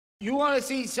You want to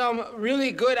see some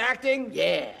really good acting?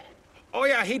 Yeah. Oh,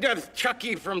 yeah, he does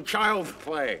Chucky from Child's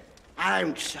Play.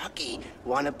 I'm Chucky.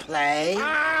 Want to play?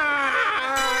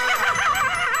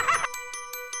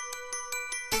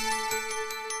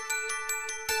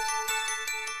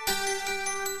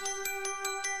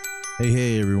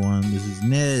 Hey everyone, this is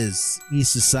Nez,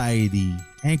 E-Society,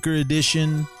 Anchor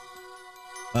Edition.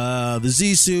 The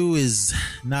Zissou is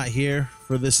not here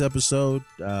for this episode,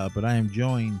 but I am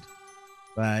joined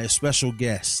by a special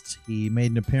guest. He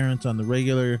made an appearance on the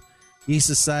regular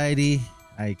E-Society.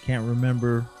 I can't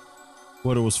remember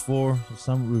what it was for.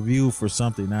 Some review for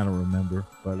something, I don't remember.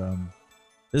 But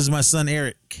this is my son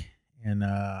Eric, and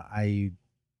I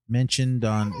mentioned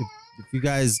on, if you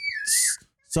guys...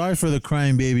 Sorry for the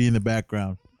crying baby in the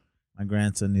background. My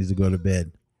grandson needs to go to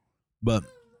bed. But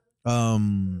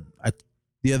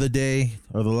the other day,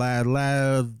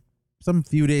 or some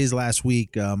few days last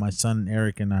week, my son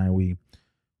Eric and I, we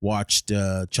watched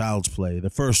Child's Play, the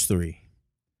first three.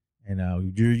 And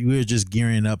we were just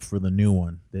gearing up for the new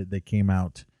one that came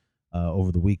out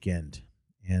over the weekend.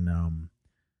 And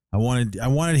I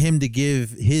wanted him to give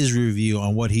his review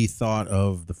on what he thought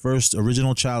of the first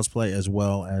original Child's Play as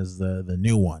well as the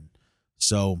new one.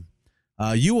 So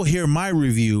you will hear my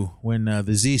review when the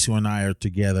Zissou and I are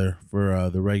together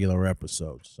for the regular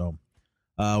episode. So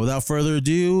without further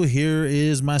ado, here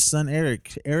is my son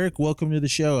Eric. Eric, welcome to the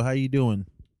show. How you doing?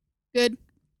 Good.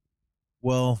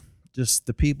 Well, just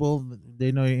the people,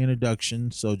 they know your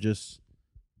introduction, so just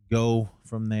go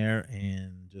from there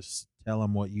and just tell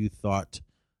them what you thought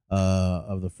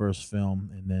of the first film,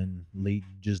 and then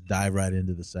just dive right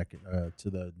into the second, to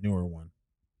the newer one.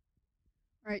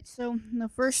 All right, so the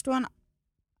first one,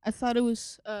 I thought it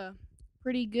was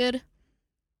pretty good.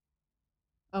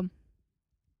 It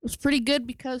was pretty good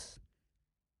because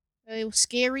it was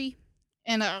scary,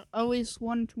 and I always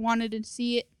wanted to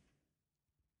see it.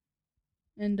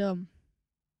 And I don't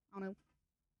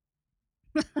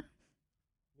know.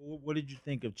 What did you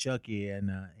think of Chucky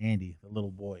and Andy, the little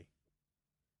boy?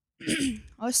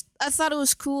 I thought it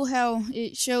was cool how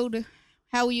it showed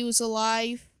how he was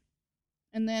alive,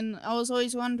 and then I was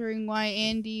always wondering why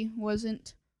Andy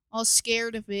wasn't all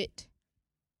scared of it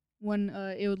when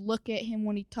it would look at him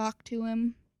when he talked to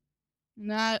him.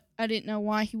 And I didn't know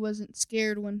why he wasn't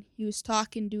scared when he was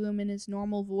talking to him in his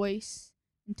normal voice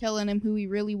and telling him who he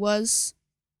really was.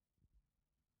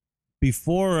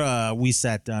 Before we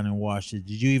sat down and watched it,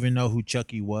 did you even know who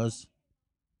Chucky was?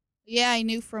 Yeah, I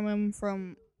knew from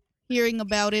hearing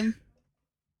about him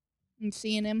and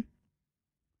seeing him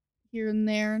here and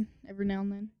there, every now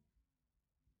and then.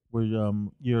 Were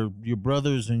your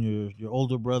brothers and your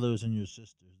older brothers and your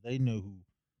sisters, they knew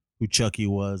who Chucky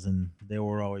was, and they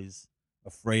were always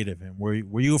afraid of him.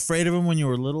 Were you afraid of him when you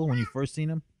were little, when you first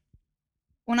seen him?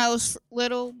 When I was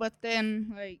little, but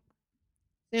then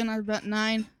when I was about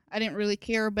 9, I didn't really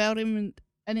care about him, and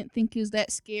I didn't think he was that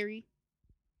scary.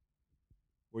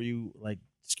 Were you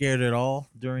scared at all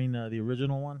during the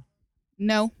original one?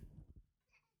 No.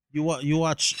 You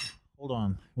watch. Hold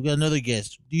on, we got another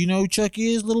guest. Do you know who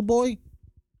Chucky is, little boy?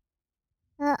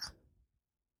 That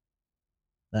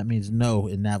means no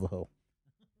in Navajo.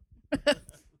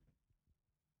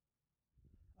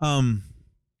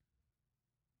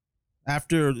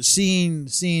 After seeing,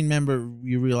 remember,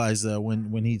 you realize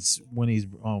when he's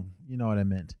you know what I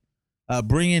meant.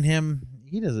 Bringing him,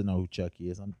 he doesn't know who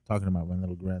Chucky is. I'm talking about my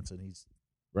little grandson. He's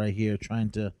right here trying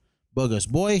to bug us.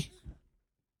 Boy, you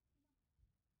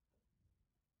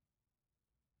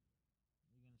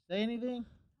gonna say anything?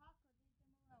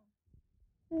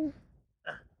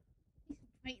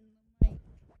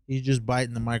 He's just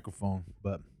biting the microphone,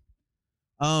 but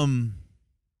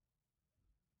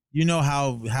you know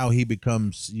how he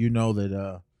becomes. You know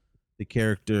that the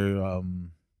character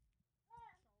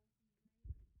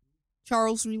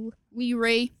Charles Lee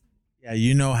Ray. Yeah,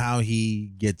 you know how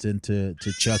he gets into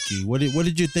Chucky. What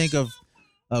did you think of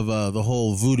the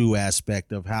whole voodoo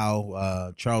aspect of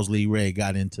how Charles Lee Ray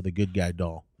got into the good guy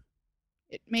doll?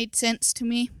 It made sense to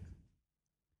me,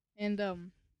 and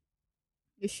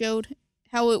it showed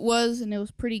how it was, and it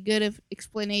was pretty good of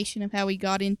explanation of how he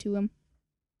got into him.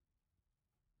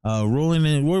 Rolling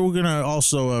in, we're gonna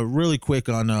also really quick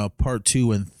on part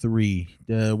 2 and 3.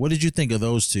 What did you think of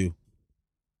those two?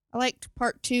 I liked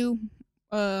part 2,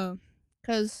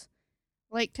 because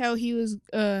I liked how he was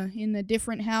in a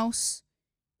different house,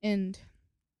 and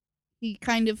he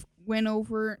kind of went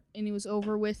over, and he was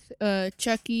over with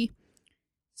Chucky.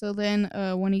 So then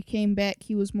when he came back,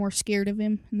 he was more scared of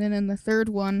him. And then in the third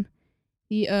one,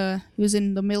 he was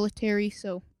in the military,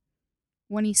 so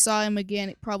when he saw him again,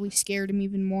 it probably scared him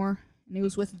even more. And he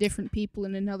was with different people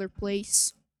in another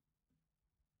place.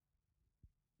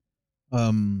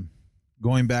 um,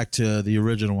 going back to the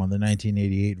original one, the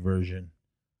 1988 version,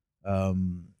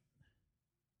 um,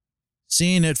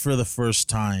 seeing it for the first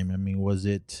time, I mean, was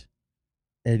it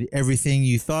everything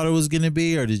you thought it was going to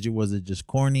be, or was it just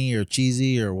corny or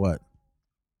cheesy or what?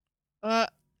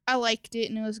 I liked it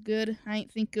and it was good. I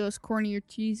didn't think it was corny or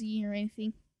cheesy or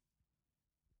anything.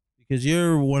 Because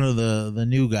you're one of the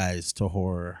new guys to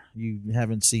horror. You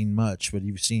haven't seen much, but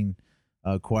you've seen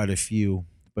quite a few.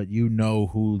 But you know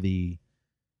who the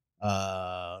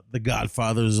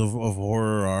godfathers of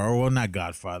horror are. Well, not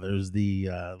godfathers, the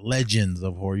legends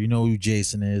of horror. You know who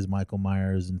Jason is, Michael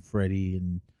Myers and Freddy,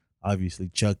 and obviously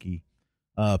Chucky.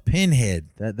 Pinhead.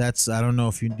 That's I don't know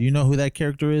if do you know who that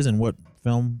character is and what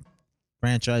film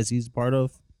franchise he's part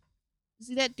of? Is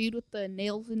he that dude with the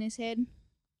nails in his head?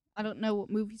 I don't know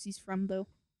what movies he's from though.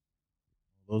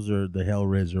 Those are the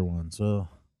Hellraiser ones. So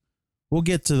we'll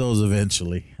get to those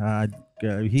eventually.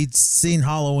 He's seen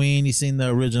Halloween. He's seen the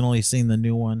original. He's seen the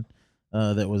new one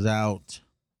that was out.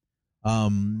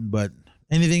 But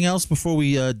anything else before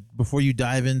you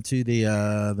dive into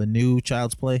the new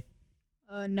Child's Play?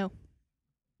 No.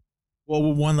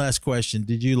 Well, one last question.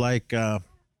 Did you like?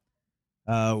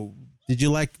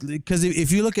 Because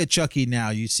if you look at Chucky now,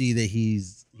 you see that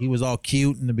he was all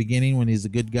cute in the beginning when he's a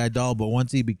good guy doll, but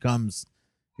once he becomes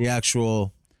the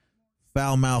actual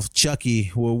foul-mouthed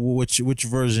Chucky, which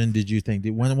version did you think?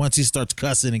 Once he starts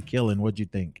cussing and killing, what'd you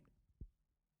think?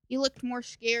 He looked more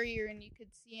scarier, and you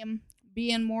could see him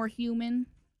being more human.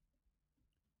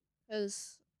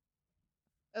 Because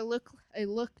I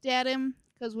looked at him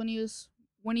because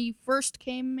when he first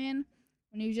came in,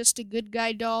 when he was just a good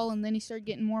guy doll, and then he started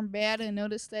getting more bad, I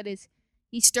noticed that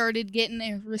he started getting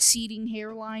a receding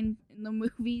hairline in the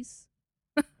movies.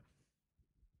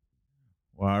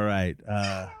 Well, all right.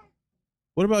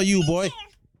 What about you, boy?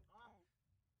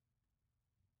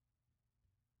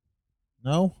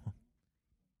 No?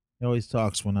 He always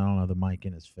talks when I don't have the mic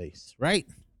in his face, right?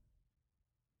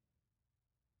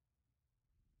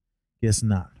 Guess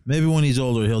not. Maybe when he's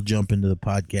older, he'll jump into the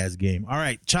podcast game. All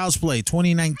right, Child's Play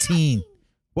 2019.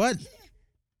 What?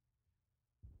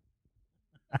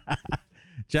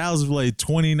 Child's Play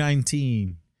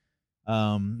 2019.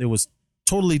 It was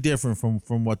totally different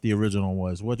from what the original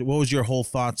was. What was your whole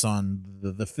thoughts on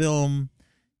the film,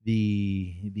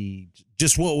 the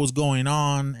just what was going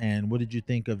on, and what did you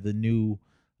think of the new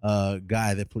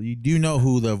guy that played? You do know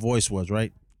who the voice was,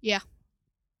 right? Yeah.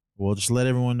 Well, just let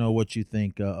everyone know what you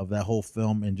think of that whole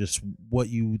film and just what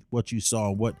you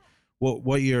saw, what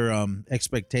your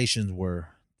expectations were.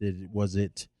 Was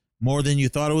it more than you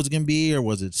thought it was going to be, or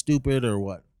was it stupid, or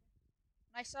what?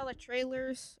 When I saw the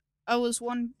trailers,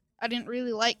 I didn't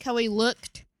really like how he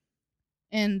looked,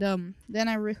 and then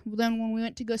when we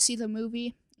went to go see the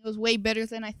movie, it was way better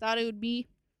than I thought it would be.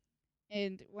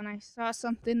 And when I saw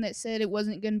something that said it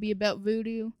wasn't going to be about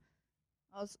voodoo,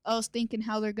 I was thinking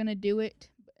how they're going to do it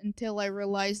until I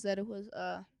realized that it was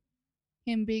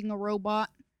him being a robot.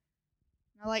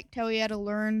 I liked how he had to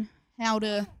learn how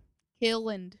to kill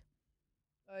and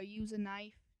use a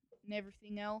knife and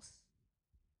everything else.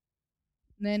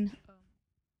 And then I'll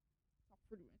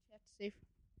pretty much have to say.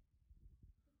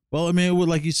 Well, I mean,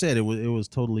 like you said, it was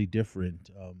totally different.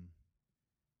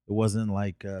 It wasn't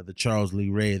like the Charles Lee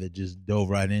Ray that just dove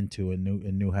right into and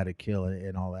knew how to kill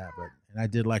and all that. And I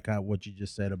did like what you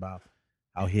just said about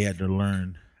how he had to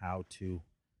learn how to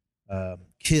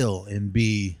kill and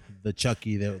be the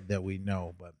Chucky that we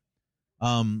know. But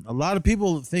a lot of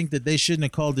people think that they shouldn't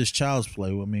have called this Child's Play.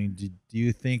 I mean, do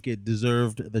you think it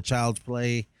deserved the Child's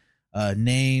Play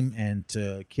name and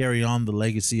to carry on the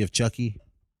legacy of Chucky?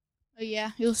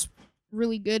 Yeah, it was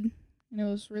really good, and it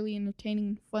was really entertaining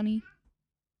and funny.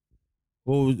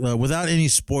 Well, without any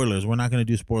spoilers, we're not going to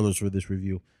do spoilers for this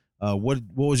review. What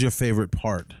was your favorite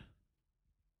part?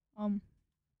 I don't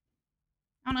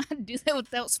know how to do that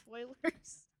without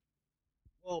spoilers.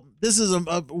 Well, this is a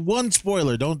one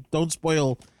spoiler. Don't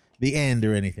spoil the end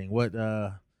or anything. What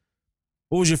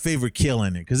was your favorite kill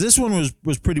in it? Because this one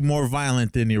was pretty more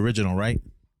violent than the original, right?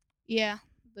 Yeah,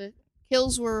 the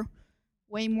kills were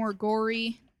way more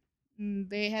gory, and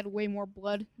they had way more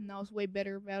blood, and that was way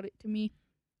better about it to me.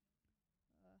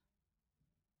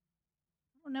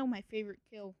 I don't know my favorite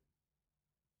kill.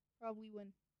 Probably when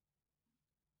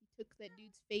he took that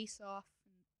dude's face off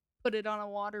and put it on a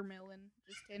watermelon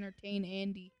just to entertain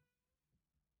Andy.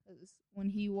 Because when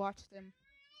he watched them,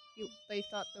 they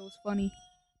thought that was funny.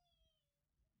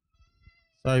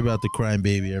 Sorry about the crying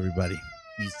baby, everybody.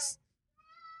 He's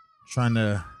trying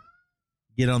to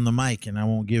get on the mic, and I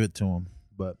won't give it to him.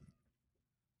 But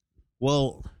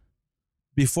well,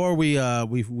 before we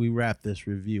wrap this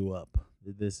review up,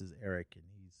 this is Eric, and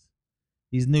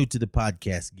he's new to the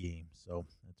podcast game, so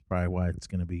that's probably why it's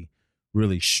going to be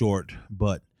really short.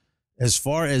 But as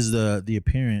far as the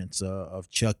appearance of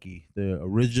Chucky, the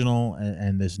original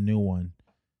and this new one,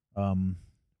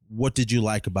 what did you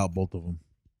like about both of them?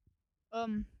 I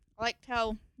liked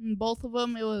how in both of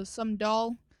them it was some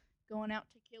doll going out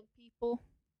to kill people,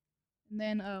 and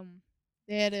then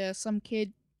they had some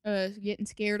kid getting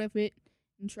scared of it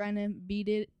and trying to beat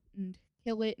it and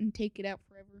kill it and take it out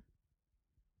forever.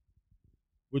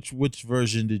 Which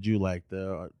version did you like,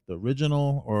 the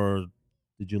original, or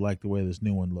did you like the way this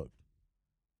new one looked?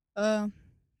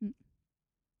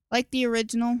 Like the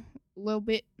original a little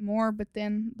bit more, but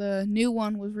then the new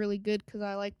one was really good because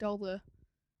I liked all the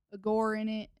gore in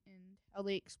it and how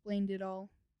they explained it all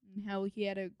and how he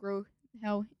had to grow.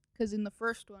 Because in the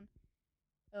first one,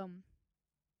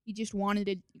 he just wanted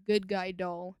a good guy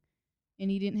doll, and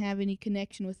he didn't have any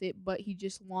connection with it, but he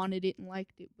just wanted it and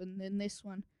liked it. But then this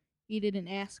one, he didn't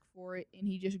ask for it, and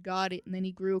he just got it, and then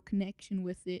he grew a connection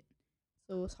with it,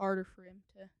 so it was harder for him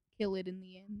to kill it in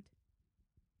the end.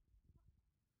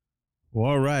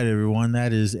 Well, all right, everyone.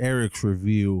 That is Eric's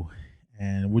review.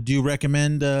 And would you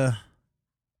recommend the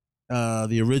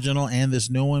original and this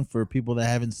new one for people that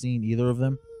haven't seen either of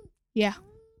them? Yeah.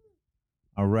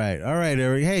 All right,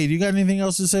 Eric. Hey, do you got anything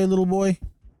else to say, little boy?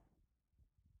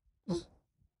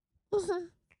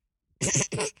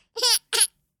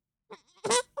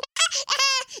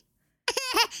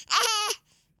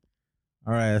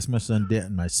 All right, that's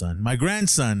my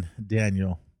grandson,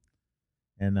 Daniel.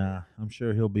 And I'm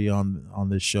sure he'll be on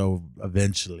this show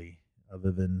eventually,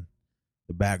 other than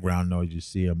the background noise you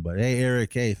see him. But hey,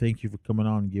 Eric, thank you for coming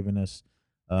on and giving us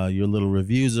your little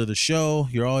reviews of the show.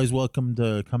 You're always welcome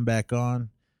to come back on.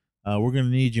 We're going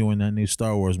to need you when that new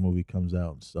Star Wars movie comes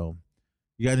out. So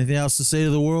you got anything else to say to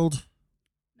the world?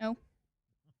 No.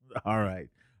 All right,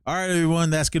 everyone.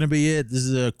 That's going to be it. This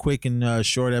is a quick and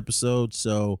short episode.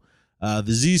 So the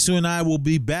Zissou and I will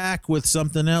be back with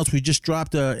something else. We just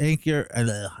dropped another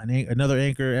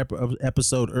Anchor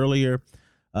episode earlier,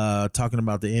 talking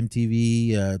about the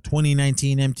MTV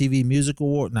 2019 MTV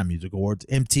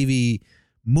MTV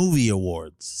Movie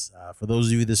Awards. For those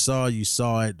of you that saw it, you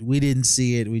saw it. We didn't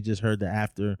see it. We just heard the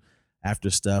after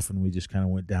stuff, and we just kind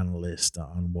of went down the list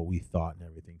on what we thought and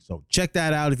everything. So check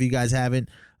that out if you guys haven't.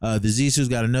 The Zissou's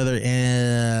got another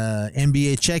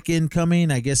NBA check-in coming.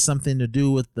 I guess something to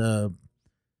do with the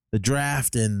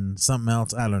draft and something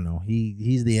else. I don't know.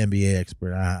 He's the NBA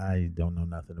expert. I don't know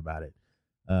nothing about it.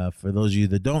 For those of you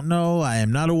that don't know, I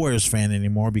am not a Warriors fan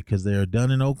anymore because they are done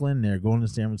in Oakland. They're going to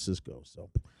San Francisco. So,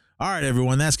 all right,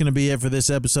 everyone, that's going to be it for this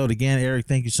episode. Again, Eric,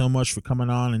 thank you so much for coming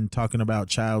on and talking about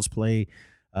Child's Play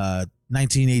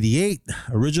 1988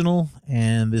 original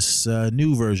and this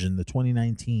new version, the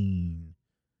 2019.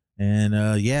 And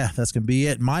that's going to be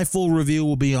it. My full review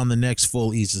will be on the next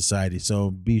full E Society, so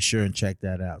be sure and check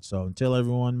that out. So until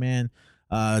everyone, man,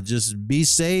 just be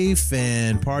safe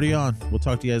and party on. We'll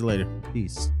talk to you guys later.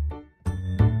 Peace.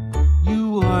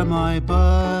 You are my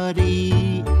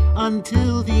buddy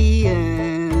until the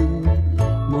end.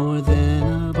 More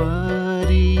than a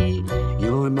buddy,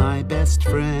 you're my best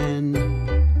friend.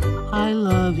 I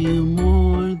love you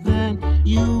more than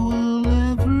you will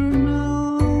ever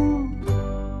know.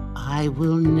 I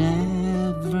will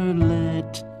never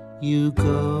let you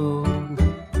go.